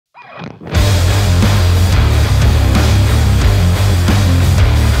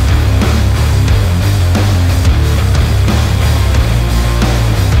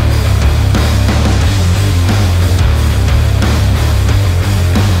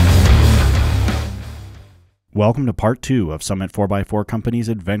Welcome to part 2 of Summit 4x4 Company's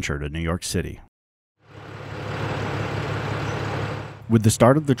adventure to New York City. With the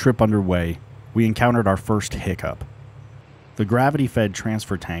start of the trip underway, we encountered our first hiccup. The gravity-fed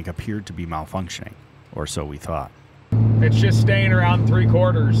transfer tank appeared to be malfunctioning, or so we thought. It's just staying around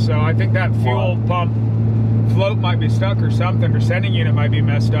 3/4, so I think that fuel pump float might be stuck or something, or sending unit might be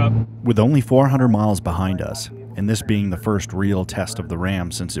messed up. With only 400 miles behind us, and this being the first real test of the Ram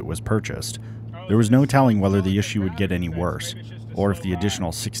since it was purchased, there was no telling whether the issue would get any worse, or if the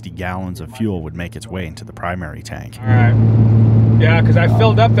additional 60 gallons of fuel would make its way into the primary tank. All right. Yeah, because I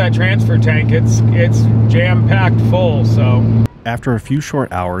filled up that transfer tank. It's jam-packed full, so. After a few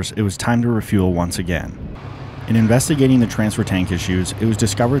short hours, it was time to refuel once again. In investigating the transfer tank issues, it was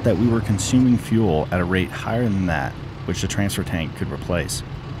discovered that we were consuming fuel at a rate higher than that which the transfer tank could replace.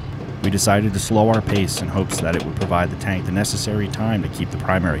 We decided to slow our pace in hopes that it would provide the tank the necessary time to keep the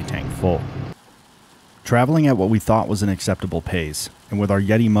primary tank full. Traveling at what we thought was an acceptable pace, and with our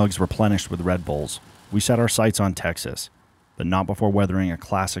Yeti mugs replenished with Red Bulls, we set our sights on Texas, but not before weathering a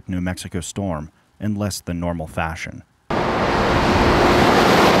classic New Mexico storm in less than normal fashion.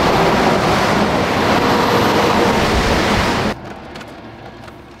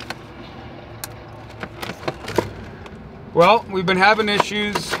 Well, we've been having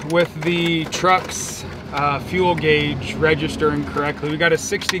issues with the truck's fuel gauge registering correctly. We got a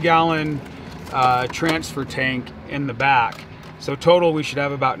 60-gallon transfer tank in the back, so total we should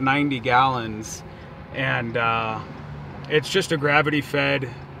have about 90 gallons, and it's just a gravity-fed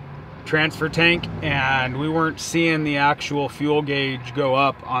transfer tank, and we weren't seeing the actual fuel gauge go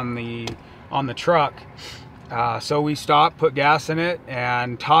up on the truck. So we stopped, put gas in it,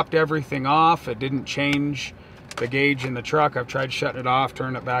 and topped everything off. It didn't change the gauge in the truck. I've tried shutting it off,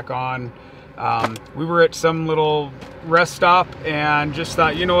 turning it back on. We were at some little rest stop and just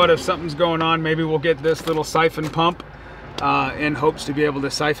thought, you know what, if something's going on, maybe we'll get this little siphon pump in hopes to be able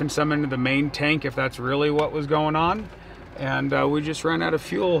to siphon some into the main tank if that's really what was going on. And we just ran out of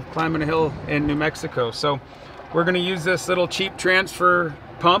fuel climbing a hill in New Mexico. So we're gonna use this little cheap transfer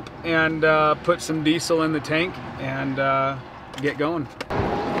pump and put some diesel in the tank and get going.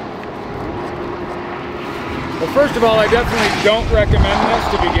 Well, first of all, I definitely don't recommend this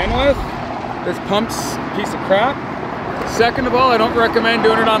to begin with. This pump's a piece of crap. Second of all, I don't recommend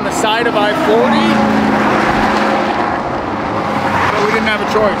doing it on the side of I-40. But we didn't have a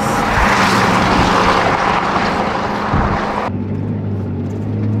choice.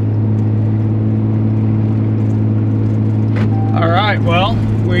 All right, well,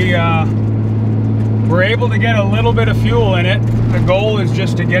 we were able to get a little bit of fuel in it. The goal is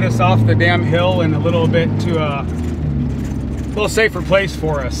just to get us off the damn hill and a little bit to a little safer place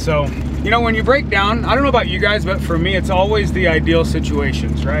for us. So, you know, when you break down, I don't know about you guys, but for me, it's always the ideal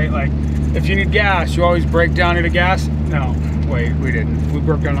situations, right? Like, if you need gas, you always break down into gas. No, wait, we didn't. We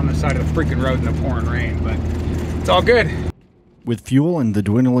broke down on the side of the freaking road in the pouring rain, but it's all good. With fuel and the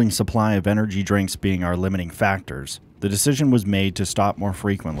dwindling supply of energy drinks being our limiting factors, the decision was made to stop more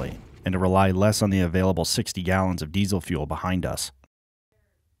frequently and to rely less on the available 60 gallons of diesel fuel behind us.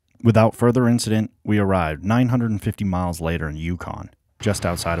 Without further incident, we arrived 950 miles later in Yukon, just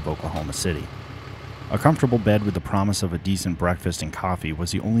outside of Oklahoma City. A comfortable bed with the promise of a decent breakfast and coffee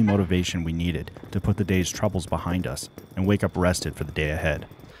was the only motivation we needed to put the day's troubles behind us and wake up rested for the day ahead.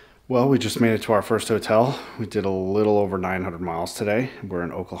 Well, we just made it to our first hotel. We did a little over 900 miles today. We're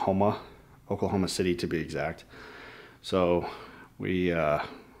in Oklahoma City to be exact. So we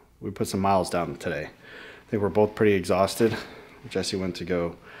put some miles down today. I think we're both pretty exhausted. Jesse went to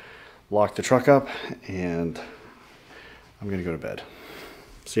go lock the truck up, and I'm gonna go to bed.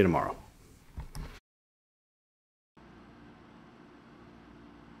 See you tomorrow.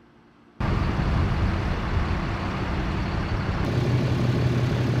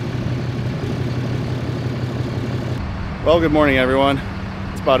 Well, good morning, everyone.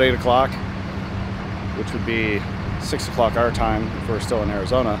 It's about 8 o'clock, which would be 6 o'clock our time if we're still in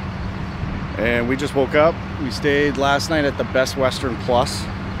Arizona. And we just woke up. We stayed last night at the Best Western Plus.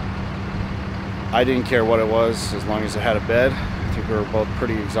 I didn't care what it was as long as it had a bed. I think we were both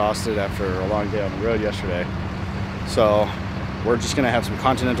pretty exhausted after a long day on the road yesterday. So we're just gonna have some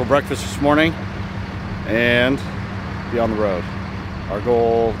continental breakfast this morning and be on the road. Our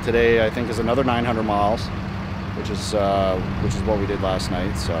goal today, I think, is another 900 miles, which is what we did last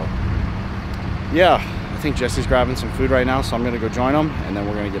night. So yeah, I think Jesse's grabbing some food right now, so I'm gonna go join him, and then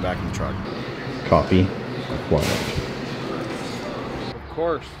we're gonna get back in the truck. Coffee, water. Of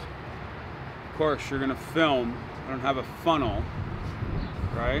course, you're gonna film. I don't have a funnel,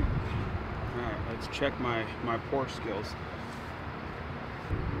 right? All right, let's check my pour skills.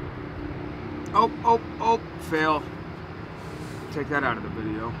 Oh, fail. Take that out of the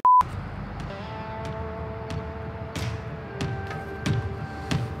video.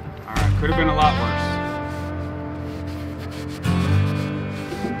 Alright, could have been a lot worse.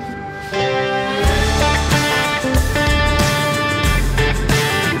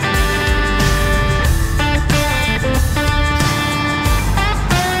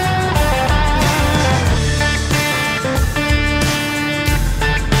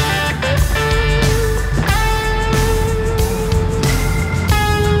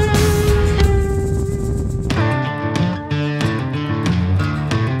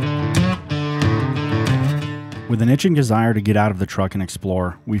 With an itching desire to get out of the truck and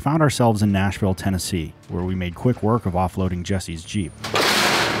explore, we found ourselves in Nashville, Tennessee, where we made quick work of offloading Jesse's Jeep.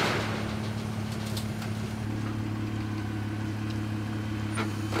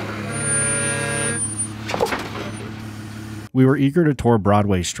 We were eager to tour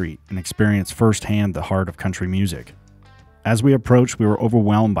Broadway Street and experience firsthand the heart of country music. As we approached, we were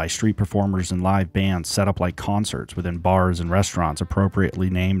overwhelmed by street performers and live bands set up like concerts within bars and restaurants appropriately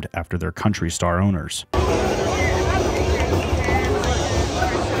named after their country star owners.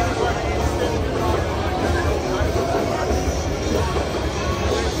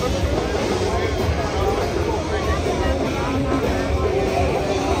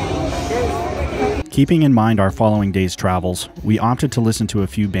 Keeping in mind our following day's travels, we opted to listen to a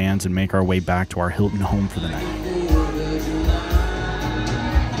few bands and make our way back to our Hilton home for the night.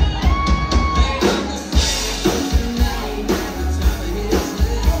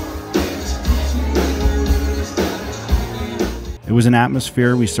 It was an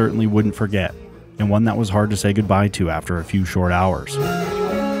atmosphere we certainly wouldn't forget, and one that was hard to say goodbye to after a few short hours.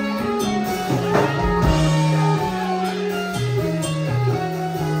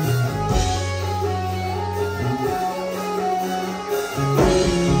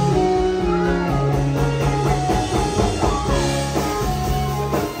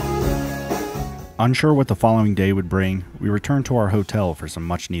 Unsure what the following day would bring, we returned to our hotel for some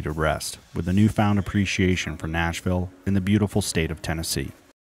much-needed rest, with a newfound appreciation for Nashville and the beautiful state of Tennessee.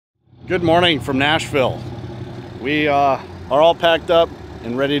 Good morning from Nashville. We are all packed up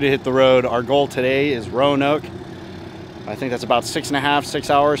and ready to hit the road. Our goal today is Roanoke. I think that's about 6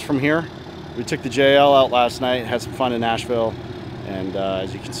 hours from here. We took the JL out last night, had some fun in Nashville, and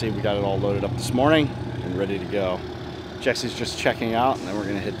as you can see, we got it all loaded up this morning and ready to go. Jesse's just checking out, and then we're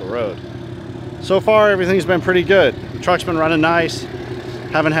gonna hit the road. So far, everything's been pretty good. The truck's been running nice.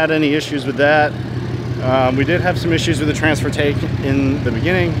 Haven't had any issues with that. We did have some issues with the transfer tank in the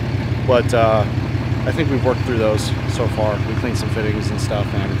beginning, but I think we've worked through those so far. We cleaned some fittings and stuff,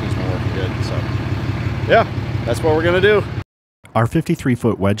 and everything's been working good. So, yeah, that's what we're gonna do. Our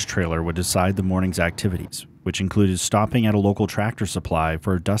 53-foot wedge trailer would decide the morning's activities, which included stopping at a local tractor supply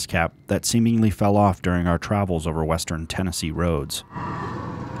for a dust cap that seemingly fell off during our travels over western Tennessee roads.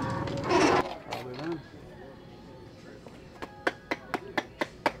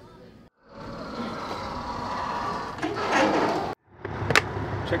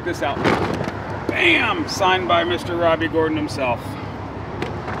 Check this out. Bam! Signed by Mr. Robbie Gordon himself.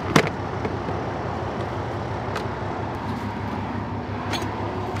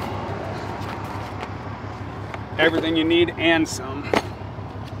 Everything you need and some.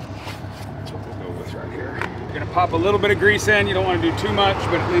 That's what we'll go with right here. You're gonna pop a little bit of grease in. You don't want to do too much,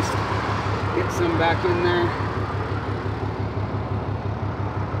 but at least get some back in there.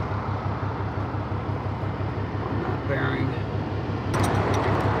 On that bearing.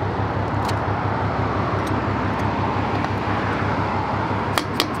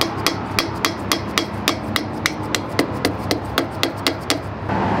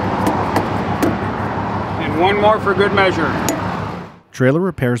 One more for good measure. Trailer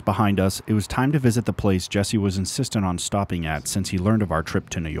repairs behind us, it was time to visit the place Jesse was insistent on stopping at since he learned of our trip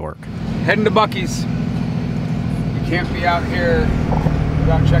to New York. Heading to Buckee's. You can't be out here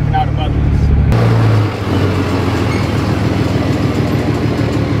without checking out a Buckee's.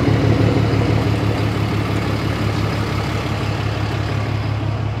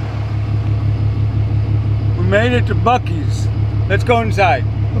 We made it to Buckee's. Let's go inside.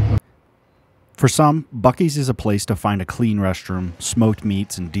 For some, Buckee's is a place to find a clean restroom, smoked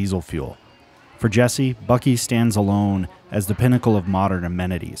meats, and diesel fuel. For Jesse, Buckee's stands alone as the pinnacle of modern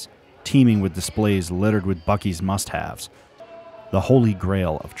amenities, teeming with displays littered with Buckee's must-haves, the holy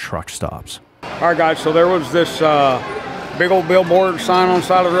grail of truck stops. All right, guys, so there was this big old billboard sign on the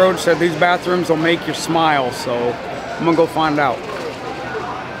side of the road that said these bathrooms will make you smile, so I'm gonna go find out.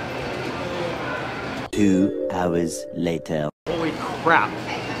 2 hours later. Holy crap.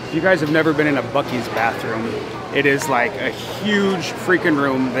 If you guys have never been in a Buckee's bathroom, it is like a huge freaking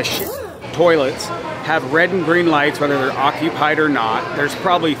room. The shit toilets have red and green lights, whether they're occupied or not. There's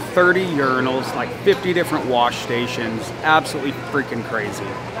probably 30 urinals, like 50 different wash stations. Absolutely freaking crazy.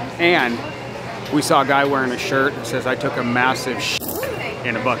 And we saw a guy wearing a shirt that says, "I took a massive shit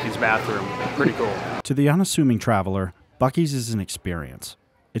in a Bucky's bathroom." Pretty cool. To the unassuming traveler, Bucky's is an experience.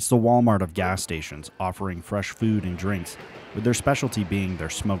 It's the Walmart of gas stations, offering fresh food and drinks, with their specialty being their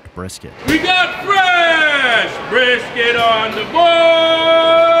smoked brisket. We got fresh brisket on the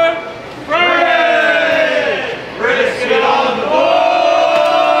board! Fresh brisket on the board!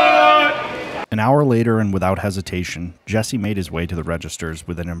 An hour later, and without hesitation, Jesse made his way to the registers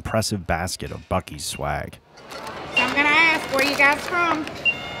with an impressive basket of Bucky's swag. So I'm gonna ask, where you guys from?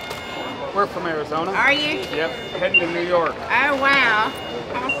 We're from Arizona. Are you? Yep, heading to New York. Oh, wow.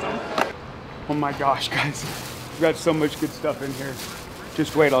 Awesome. Oh my gosh, guys. We've got so much good stuff in here.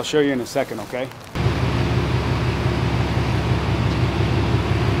 Just wait, I'll show you in a second, okay?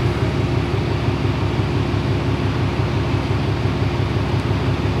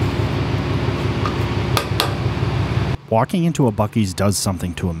 Walking into a Bucky's does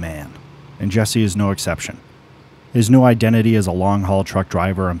something to a man, and Jesse is no exception. His new identity as a long-haul truck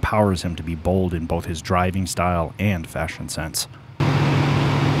driver empowers him to be bold in both his driving style and fashion sense.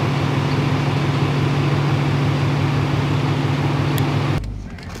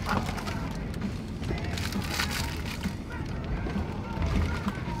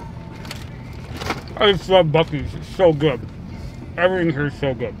 I just love Bucky's. It's so good. Everything here is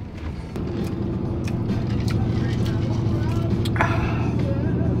so good.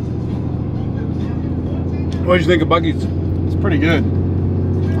 What did you think of Bucky's? It's pretty good.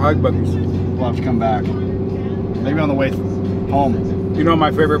 I like Bucky's. We'll have to come back. Maybe on the way home. You know what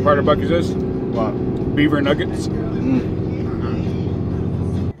my favorite part of Bucky's is? What? Beaver nuggets.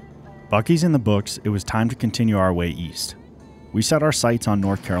 Bucky's in the books, it was time to continue our way east. We set our sights on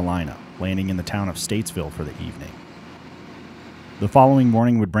North Carolina, landing in the town of Statesville for the evening. The following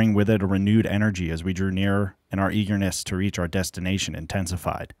morning would bring with it a renewed energy as we drew nearer, and our eagerness to reach our destination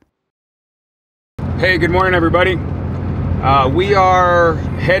intensified. Hey, good morning, everybody. We are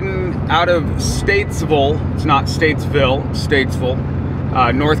heading out of Statesville. It's not Statesville, it's Statesville,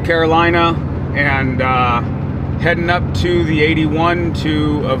 North Carolina, and heading up to the 81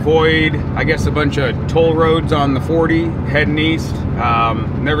 to avoid, I guess, a bunch of toll roads on the 40, heading east.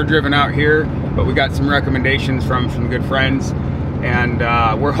 Never driven out here, but we got some recommendations from some good friends, and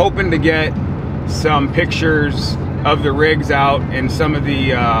we're hoping to get some pictures of the rigs out and some of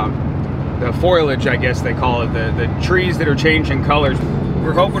the foliage, I guess they call it, the trees that are changing colors.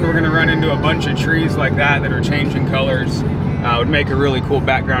 We're hoping we're going to run into a bunch of trees like that are changing colors. It would make a really cool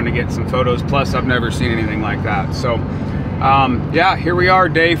background to get some photos. Plus, I've never seen anything like that. So, yeah, here we are,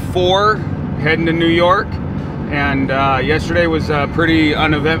 day 4, heading to New York. And yesterday was a pretty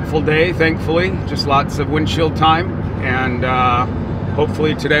uneventful day, thankfully. Just lots of windshield time. And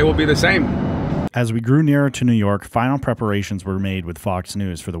hopefully today will be the same. As we grew nearer to New York, final preparations were made with Fox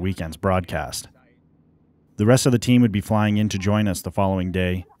News for the weekend's broadcast. The rest of the team would be flying in to join us the following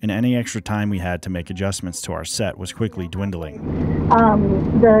day, and any extra time we had to make adjustments to our set was quickly dwindling.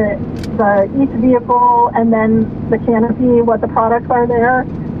 The each vehicle and then the canopy, what the products are there,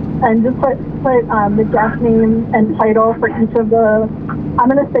 and just put the guest name and title for each of the, I'm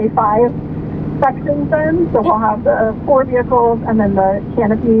going to say 5 sections then. So we'll have the 4 vehicles and then the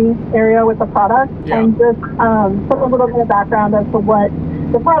canopy area with the products, and just put a little bit of background as to what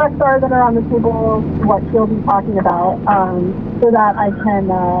the products are that are on the table, what she'll be talking about, so that I can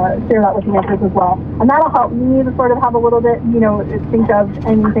share that with the answers as well. And that'll help me to sort of have a little bit, think of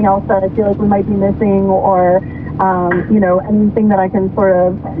anything else that I feel like we might be missing, or anything that I can sort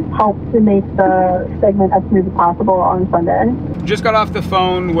of help to make the segment as smooth as possible on Sunday. Just got off the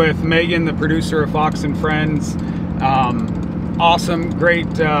phone with Megan, the producer of Fox and Friends. Awesome, great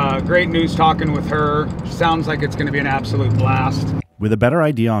news talking with her. Sounds like it's going to be an absolute blast. With a better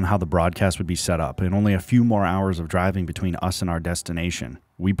idea on how the broadcast would be set up and only a few more hours of driving between us and our destination,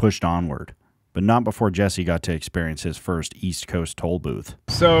 we pushed onward. But not before Jesse got to experience his first East Coast toll booth.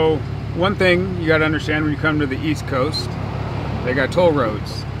 So, one thing you got to understand when you come to the East Coast, they got toll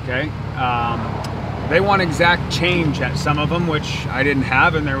roads, okay? They want exact change at some of them, which I didn't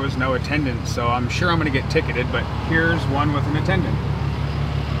have, and there was no attendant. So I'm sure I'm going to get ticketed, but here's one with an attendant.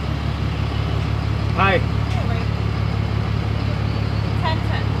 Hi.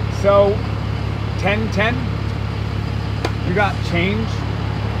 10-10. So, 10-10? You got change?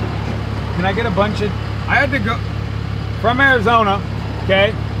 Can I get a bunch of, I had to go from Arizona,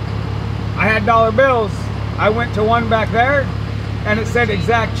 okay? I had dollar bills. I went to one back there and it said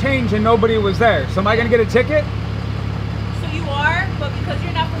exact change and nobody was there. So am I gonna get a ticket? So you are, but because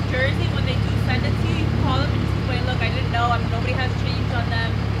you're not from Jersey, when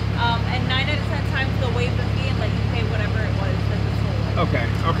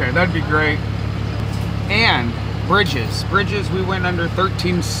there. That'd be great. And bridges. Bridges, we went under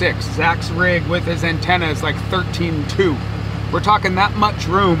 13.6. Zach's rig with his antenna is like 13.2. We're talking that much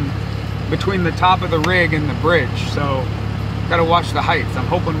room between the top of the rig and the bridge. So gotta watch the heights. I'm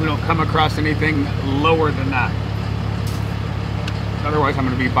hoping we don't come across anything lower than that. Otherwise, I'm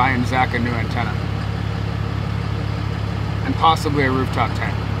gonna be buying Zach a new antenna. And possibly a rooftop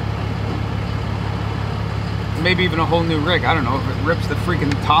tent. Maybe even a whole new rig. I don't know if it rips the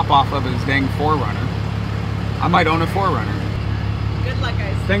freaking top off of his dang 4Runner. I might own a 4Runner. Good luck,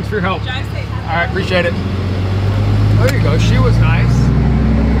 guys. Thanks for your help. Drive safe. All right, appreciate it. There you go. She was nice.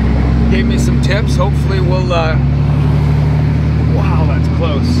 Gave me some tips. Hopefully we'll, wow, that's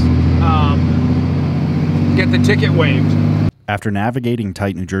close. Get the ticket waived. After navigating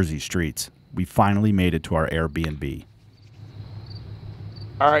tight New Jersey streets, we finally made it to our Airbnb.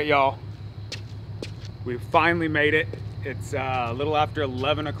 All right, y'all. We finally made it. It's a little after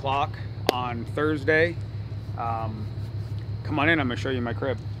 11 o'clock on Thursday. Come on in, I'm gonna show you my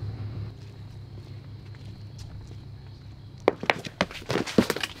crib.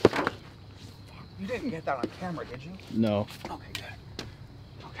 You didn't get that on camera, did you? No. Okay, good.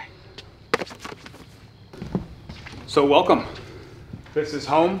 Okay. So welcome. This is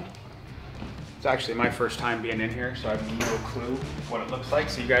home. It's actually my first time being in here, so I have no clue what it looks like.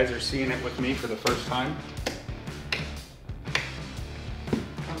 So you guys are seeing it with me for the first time.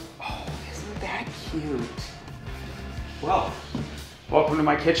 Oh, isn't that cute? Well, welcome to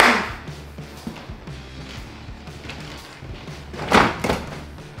my kitchen.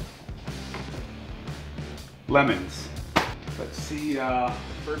 Lemons. Let's see,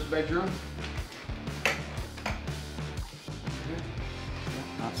 first bedroom.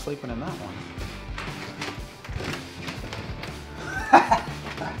 Not sleeping in that one.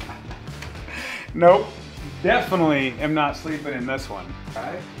 Nope, definitely am not sleeping in this one. All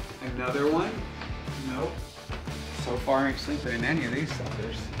right, another one. Nope. So far, I ain't sleeping in any of these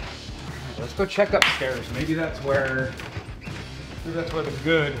suckers. Right, let's go check upstairs. Maybe that's where the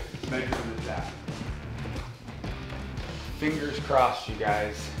good bedroom is at. Fingers crossed, you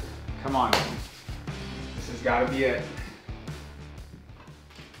guys. Come on. This has got to be it.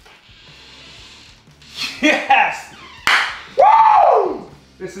 Yes! Woo!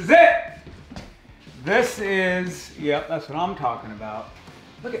 This is it. This is, yep, that's what I'm talking about.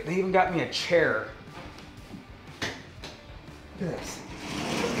 Look at, they even got me a chair. Look at this.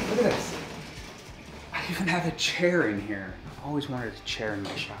 Look at this. I even have a chair in here. I've always wanted a chair in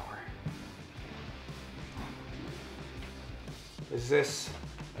my shower. Is this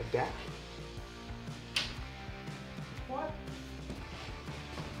a deck? What?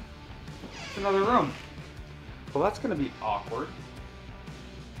 It's another room. Well, that's gonna be awkward.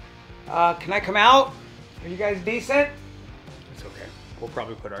 Can I come out? Are you guys decent? It's okay. We'll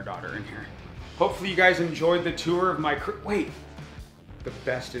probably put our daughter in here. Hopefully you guys enjoyed the tour of my crib. Wait, the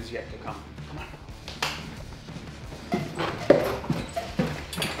best is yet to come. Come on.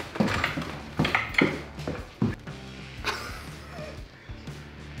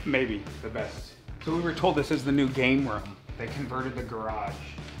 Maybe the best. So we were told this is the new game room. They converted the garage.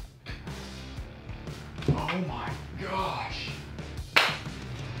 Oh my gosh.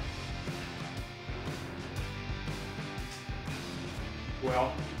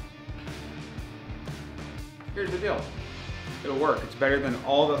 Well, here's the deal. It'll work. It's better than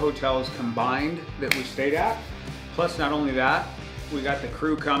all the hotels combined that we stayed at. Plus, not only that, we got the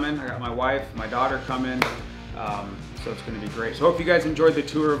crew coming. I got my wife, my daughter coming. So it's gonna be great. So hope you guys enjoyed the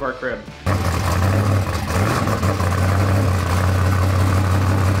tour of our crib.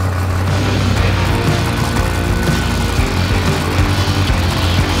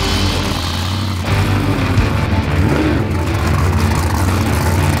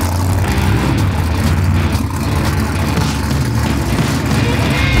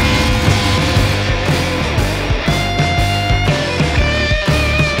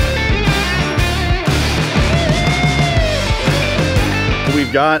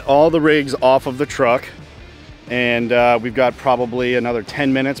 We've got all the rigs off of the truck, and we've got probably another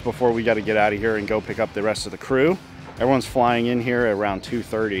 10 minutes before we got to get out of here and go pick up the rest of the crew. Everyone's flying in here at around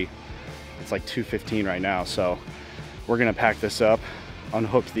 2:30. It's like 2:15 right now, so we're gonna pack this up,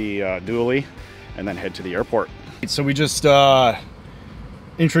 unhook the dually, and then head to the airport. So we just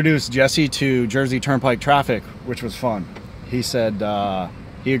introduced Jesse to Jersey Turnpike traffic, which was fun. He said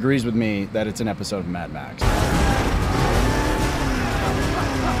he agrees with me that it's an episode of Mad Max.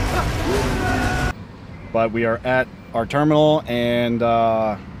 But we are at our terminal, and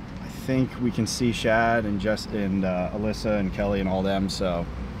I think we can see Shad and Jess and Alyssa and Kelly and all them. So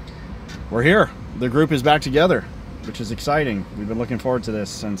we're here. The group is back together. which is exciting. We've been looking forward to this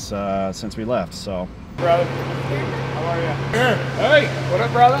since we left. So, Brother, how are you? Good. Hey, what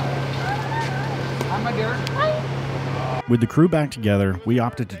up, brother? Hi, my dear. With the crew back together, we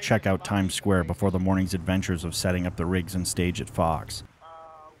opted to check out Times Square before the morning's adventures of setting up the rigs and stage at Fox.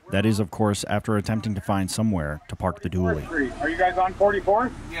 That is, of course, after attempting to find somewhere to park the dually. Are you guys on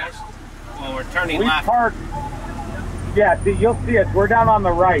 44th? Yes. Well, we're turning left. Parked. Yeah, see, you'll see us. We're down on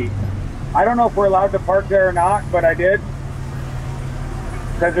the right. I don't know if we're allowed to park there or not, but I did.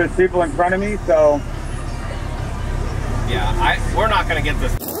 Because there's people in front of me, so. Yeah, we're not going to get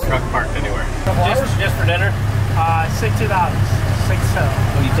this truck parked anywhere. Just for dinner? $60.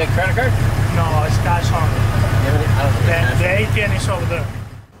 $6. Will you take credit card? No, it's cash only. I don't think The ATM is over there.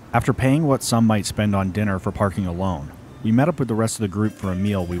 After paying what some might spend on dinner for parking alone, we met up with the rest of the group for a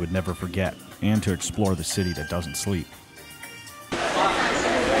meal we would never forget and to explore the city that doesn't sleep.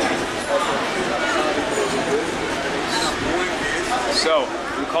 So,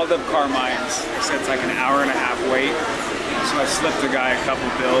 we called up Carmine's. They said it's like an hour-and-a-half wait. So I slipped the guy a couple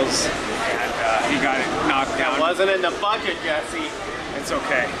bills, and he got it knocked down. It wasn't in the budget, Jesse. It's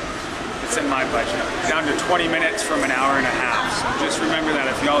okay. It's in my budget. Down to 20 minutes from an hour and a half. So just remember that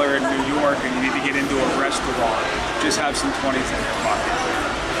if y'all are in New York and you need to get into a restaurant, just have some 20s in your pocket.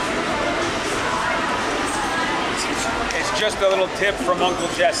 It's just a little tip from Uncle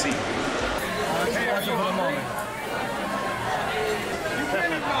Jesse.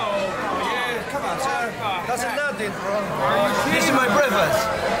 Come on, sir. That's nothing wrong. This is my breakfast.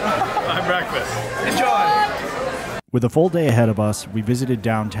 My breakfast. Enjoy. With a full day ahead of us, we visited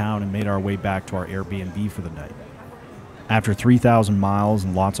downtown and made our way back to our Airbnb for the night. After 3,000 miles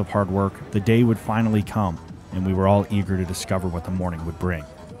and lots of hard work, the day would finally come, and we were all eager to discover what the morning would bring.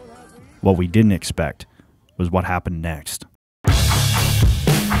 What we didn't expect was what happened next.